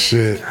 dog. Oh,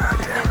 shit.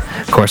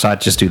 Of course, I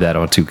just do that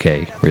on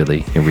 2K.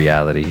 Really, in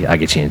reality, I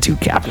get you in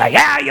 2K. I'm like,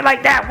 you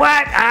like that?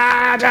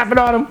 What? Drop it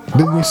on him.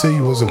 Didn't you say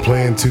you wasn't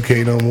playing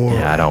 2K no more?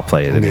 Yeah, I don't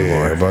play it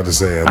anymore. Yeah, about to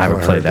say. I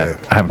haven't played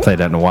that. I haven't played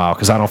that in a while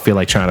because I don't feel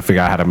like trying to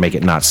figure out how to make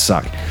it not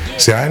suck.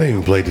 See, I didn't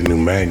even play the new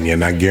Madden yet,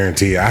 and I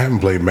guarantee I haven't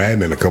played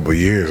Madden in a couple of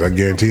years. I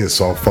guarantee it's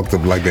all fucked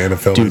up like the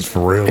NFL is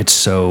for real. It's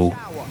so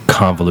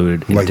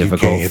convoluted and like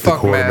difficult. You can't hit the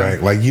quarterback.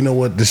 Man. Like, you know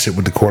what? This shit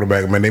with the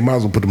quarterback, man, they might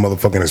as well put the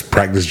motherfucker in his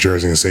practice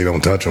jersey and say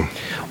don't touch him.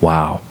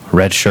 Wow.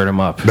 Red shirt him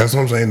up. That's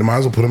what I'm saying. They might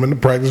as well put him in the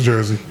practice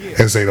jersey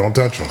and say don't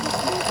touch him.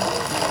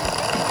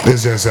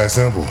 It's just that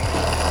simple.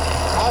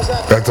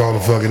 That's all the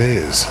fuck it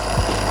is.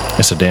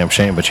 It's a damn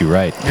shame, but you're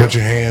right. Put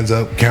your hands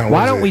up, count.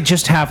 Why don't we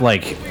just have,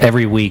 like,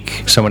 every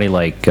week somebody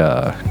like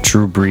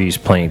Drew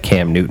Brees playing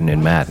Cam Newton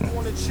in Madden?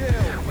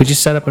 We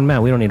just set up in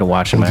Madden. We don't need to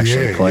watch him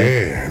actually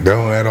play. Yeah,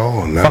 don't at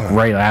all. No. Fuck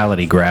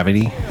reality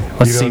gravity.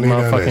 Let's see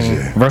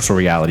motherfucking virtual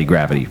reality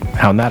gravity.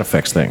 How that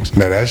affects things.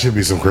 Now that should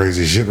be some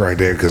crazy shit right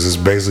there because it's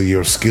basically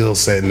your skill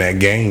set in that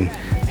game.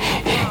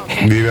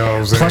 You know what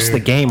I'm saying? Plus, the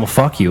game will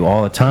fuck you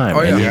all the time.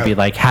 Oh, yeah. And you'd be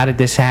like, how did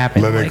this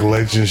happen? Leather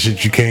collection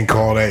shit, you can't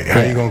call that.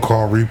 How you gonna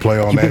call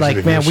replay on You'd that be like, shit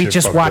if man, your we shit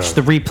just fucked watched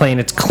up? the replay and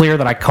it's clear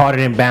that I caught it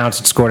in bounds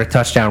and scored a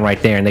touchdown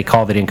right there, and they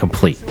called it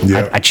incomplete.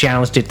 Yeah. I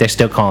challenged it, they're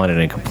still calling it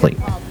incomplete.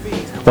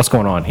 What's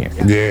going on here?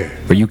 Yeah,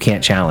 Or you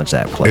can't challenge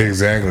that play.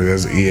 exactly.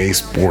 That's EA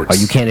Sports.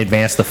 Or you can't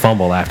advance the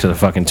fumble after the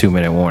fucking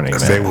 2-minute warning.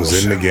 They Man.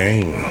 was in the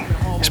game.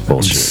 It's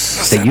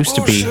bullshit. They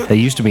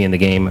used to be in the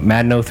game.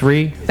 Madden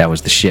 03, that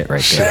was the shit right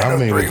there. Shit, I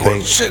don't even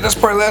think. Shit, that's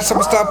probably the last time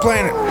I stopped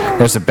playing it. That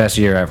was the best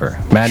year ever.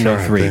 Madden Trying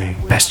to 03,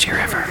 think. best year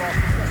ever.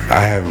 I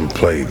haven't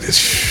played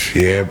this.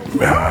 Yeah,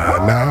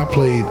 I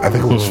played. I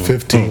think it was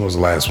 15 was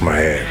the last one I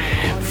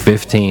had.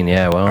 15,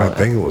 yeah, well, I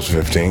think it was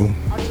 15.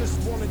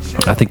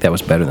 I think that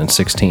was better than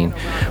 16,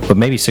 but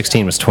maybe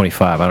 16 was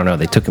 25. I don't know.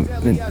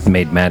 They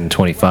made Madden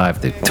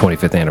 25 the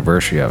 25th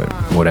anniversary of it,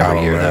 I whatever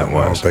don't year know. that I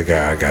don't was. think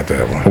I got that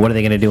But one. what are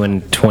they going to do in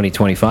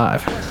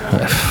 2025?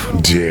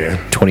 Yeah,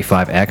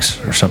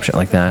 25X or some shit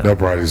like that? they'll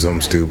probably do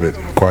something stupid.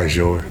 Quite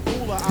sure.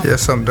 Yeah,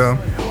 something dumb.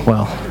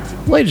 Well,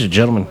 ladies and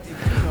gentlemen,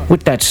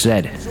 with that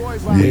said,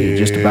 we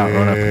just about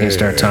run up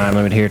against our time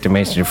limit here at the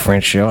Mason and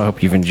French Show. I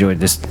hope you've enjoyed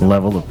this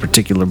level of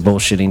particular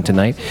bullshitting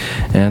tonight,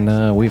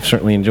 and we've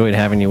certainly enjoyed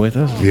having you with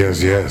us.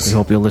 Yes, yes. We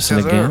hope you'll listen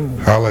Yes, sir. again.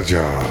 Holla at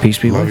y'all. Peace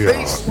be Love with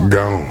you. y'all.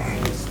 Gone.